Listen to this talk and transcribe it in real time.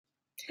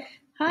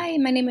Hi,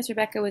 my name is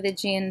Rebecca with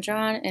Aegean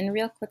John, and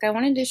real quick, I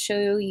wanted to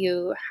show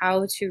you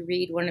how to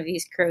read one of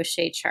these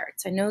crochet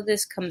charts. I know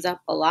this comes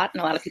up a lot,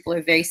 and a lot of people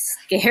are very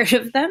scared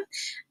of them,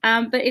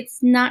 but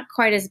it's not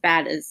quite as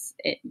bad as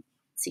it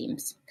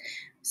seems.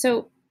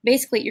 So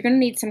basically, you're going to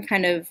need some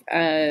kind of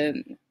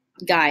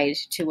guide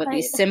to what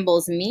these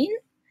symbols mean,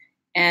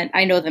 and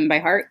I know them by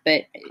heart,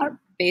 but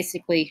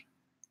basically,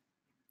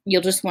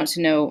 you'll just want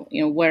to know,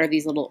 what are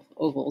these little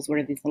ovals, what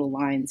are these little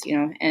lines,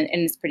 and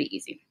it's pretty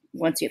easy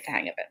once you have the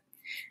hang of it.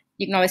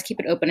 You can always keep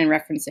it open and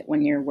reference it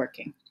when you're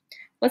working.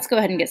 Let's go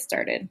ahead and get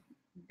started.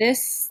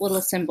 This little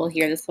symbol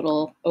here, this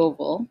little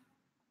oval,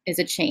 is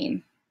a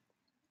chain.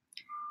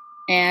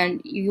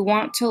 And you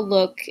want to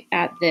look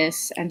at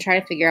this and try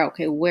to figure out,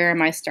 okay, where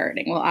am I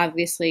starting? Well,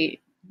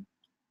 obviously,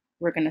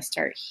 we're going to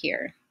start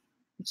here.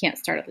 You can't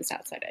start at this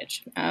outside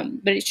edge.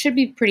 But it should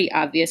be pretty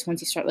obvious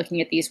once you start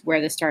looking at these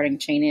where the starting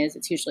chain is.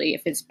 It's usually,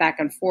 if it's back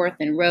and forth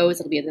in rows,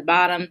 it'll be at the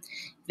bottom.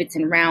 If it's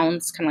in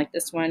rounds, kind of like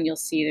this one, you'll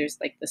see there's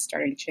like the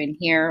starting chain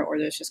here, or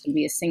there's just going to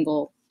be a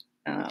single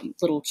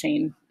little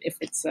chain if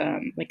it's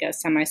like a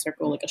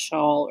semicircle, like a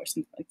shawl or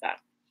something like that.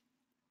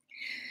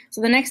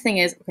 So the next thing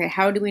is, okay,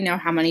 how do we know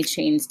how many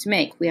chains to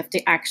make? We have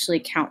to actually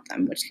count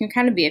them, which can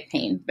kind of be a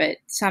pain, but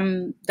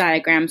some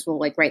diagrams will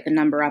like write the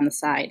number on the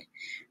side.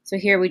 So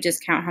here we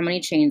just count how many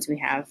chains we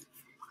have,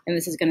 and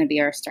this is going to be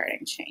our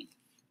starting chain.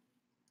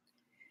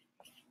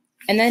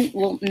 And then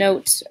we'll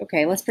note,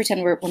 okay, let's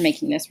pretend we're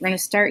making this. We're going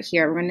to start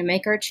here. We're going to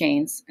make our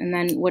chains, and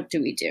then what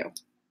do we do?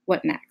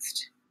 What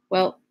next?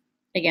 Well,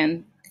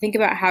 again, think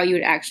about how you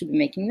would actually be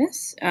making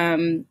this.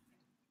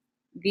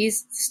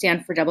 These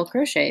stand for double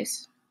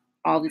crochets.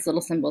 All these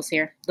little symbols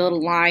here. The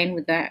little line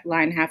with that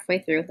line halfway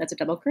through, that's a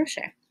double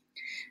crochet.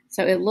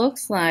 So it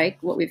looks like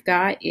what we've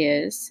got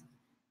is,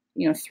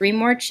 3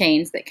 more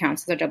chains that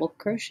counts as a double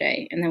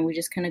crochet, and then we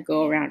just kind of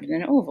go around in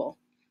an oval.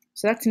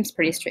 So that seems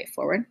pretty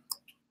straightforward.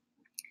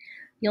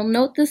 You'll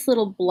note this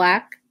little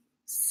black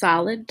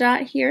solid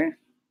dot here.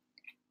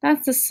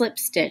 That's the slip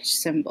stitch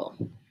symbol.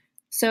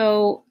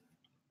 So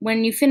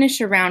when you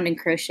finish a round in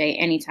crochet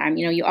anytime,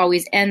 you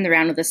always end the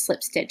round with a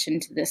slip stitch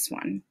into this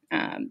one.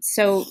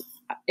 So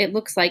it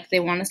looks like they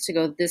want us to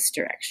go this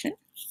direction.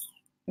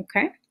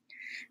 Okay,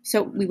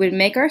 so we would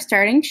make our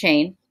starting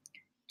chain,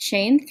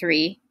 chain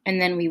 3,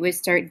 and then we would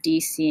start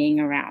DCing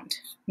around.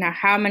 Now,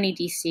 how many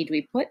DC do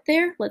we put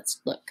there?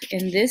 Let's look.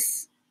 In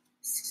this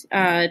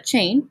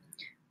chain,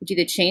 we do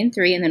the chain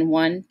 3, and then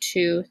 1,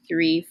 2,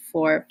 3,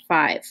 4,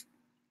 5.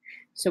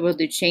 So we'll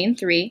do chain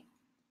 3,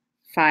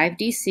 5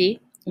 DC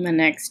in the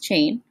next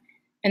chain,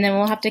 and then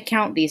we'll have to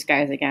count these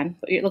guys again.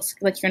 But it looks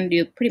like you're going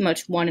to do pretty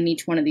much 1 in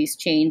each one of these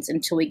chains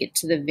until we get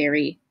to the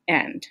very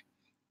end.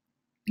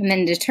 And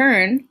then to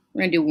turn,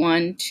 we're going to do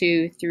 1,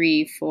 2,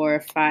 3,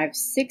 4, 5,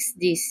 6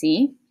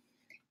 DC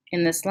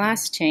in this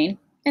last chain,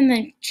 and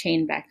then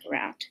chain back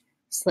around.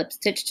 Slip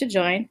stitch to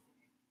join,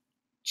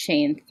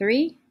 chain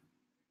 3,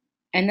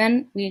 and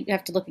then we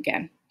have to look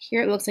again.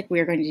 Here it looks like we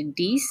are going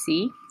to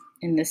DC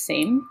in the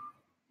same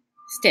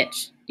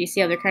stitch. Do you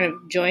see how they're kind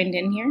of joined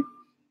in here?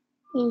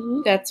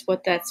 Mm-hmm. That's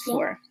what that's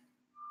for.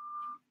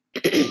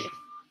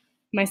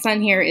 My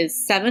son here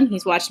is 7.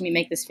 He's watching me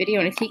make this video,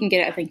 and if he can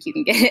get it, I think you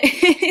can get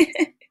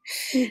it.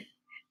 The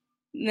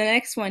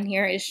next one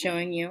here is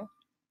showing you,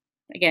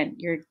 again,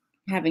 you're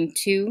having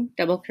 2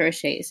 double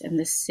crochets in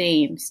the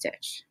same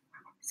stitch.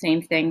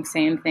 Same thing,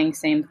 same thing,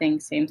 same thing,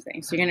 same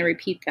thing. So you're going to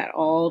repeat that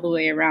all the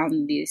way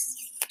around these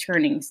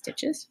turning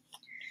stitches.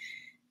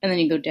 And then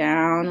you go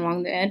down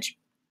along the edge,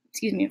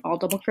 all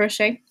double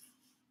crochet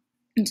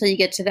until you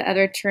get to the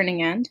other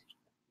turning end.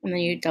 And then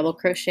you double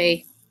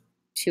crochet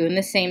 2 in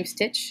the same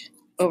stitch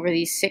over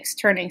these 6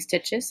 turning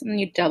stitches, and then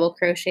you double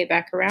crochet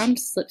back around,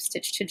 slip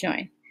stitch to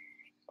join.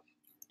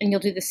 And you'll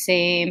do the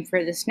same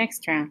for this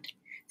next round.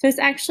 So it's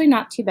actually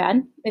not too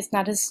bad. It's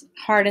not as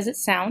hard as it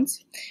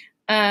sounds.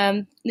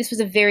 This was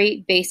a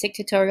very basic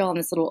tutorial on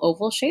this little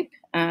oval shape.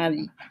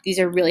 These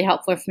are really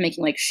helpful for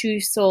making like shoe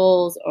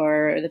soles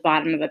or the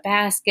bottom of a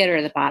basket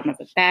or the bottom of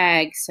a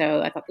bag.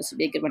 So I thought this would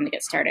be a good one to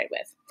get started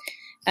with.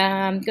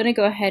 I'm going to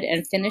go ahead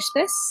and finish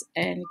this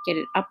and get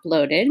it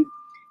uploaded.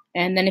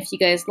 And then if you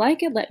guys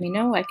like it, let me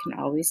know. I can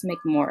always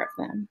make more of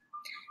them.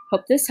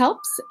 Hope this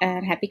helps,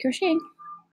 and happy crocheting!